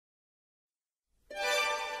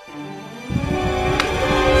Hey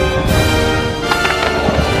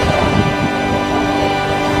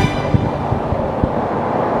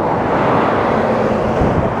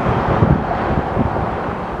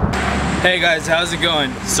guys, how's it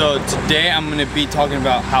going? So today I'm going to be talking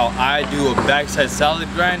about how I do a backside salad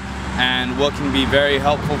grind and what can be very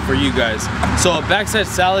helpful for you guys. So a backside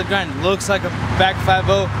salad grind looks like a back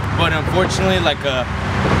 5-0, but unfortunately, like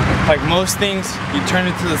most things, you turn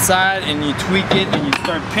it to the side and you tweak it and you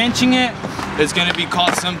start pinching it, it's going to be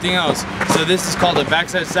called something else. So this is called a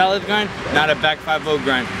backside salad grind, not a back 5-0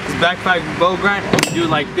 grind. This back 5-0 grind, you do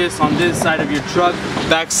like this on this side of your truck.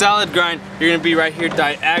 Back salad grind, you're going to be right here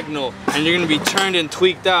diagonal, and you're going to be turned and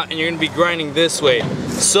tweaked out, and you're going to be grinding this way.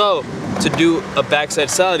 So to do a backside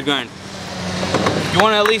salad grind, you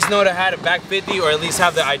want to at least know how to back 50, or at least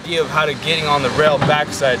have the idea of how to getting on the rail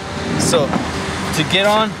backside. So to get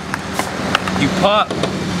on, you pop.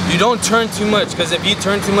 You don't turn too much, because if you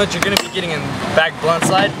turn too much, you're going to be getting in back blunt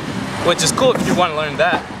slide, which is cool if you want to learn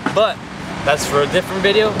that, but that's for a different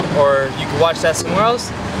video, or you can watch that somewhere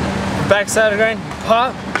else. Back salad grind, you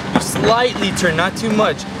pop, you slightly turn, not too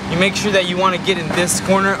much. You make sure that you want to get in this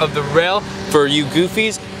corner of the rail for you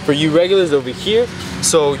goofies, for you regulars over here.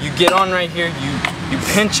 So you get on right here, you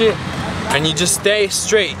pinch it, and you just stay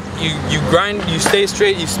straight. You grind, you stay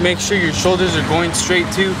straight, you make sure your shoulders are going straight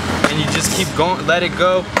too, and you just keep going, let it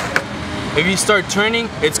go. If you start turning,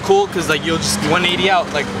 it's cool because like you'll just 180 out,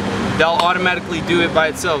 like they'll automatically do it by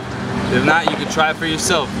itself. If not, you can try it for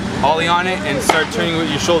yourself. Ollie on it and start turning with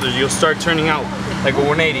your shoulders. You'll start turning out like a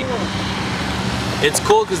 180. It's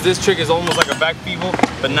cool because this trick is almost like a back feeble,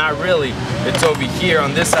 but not really. It's over here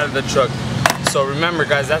on this side of the truck. So remember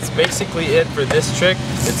guys, that's basically it for this trick.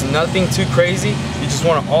 It's nothing too crazy. You just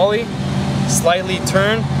want to ollie, slightly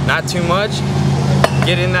turn, not too much.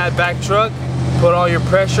 Get in that back truck, put all your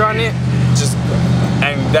pressure on it,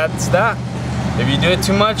 and that's that. If you do it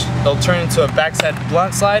too much, it'll turn into a backside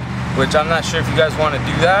blunt slide, which I'm not sure if you guys want to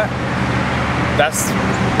do that. That's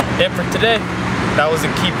it for today. That was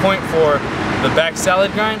a key point for the back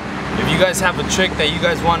salad grind. If you guys have a trick that you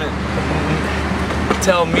guys want to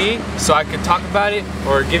tell me so I could talk about it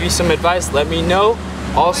or give you some advice, let me know.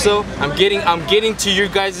 Also, I'm getting to your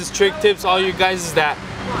guys' trick tips, all you guys that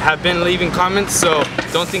have been leaving comments, so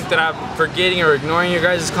don't think that I'm forgetting or ignoring your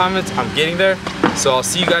guys' comments. I'm getting there. So I'll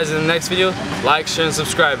see you guys in the next video. Like, share, and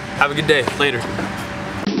subscribe. Have a good day. Later.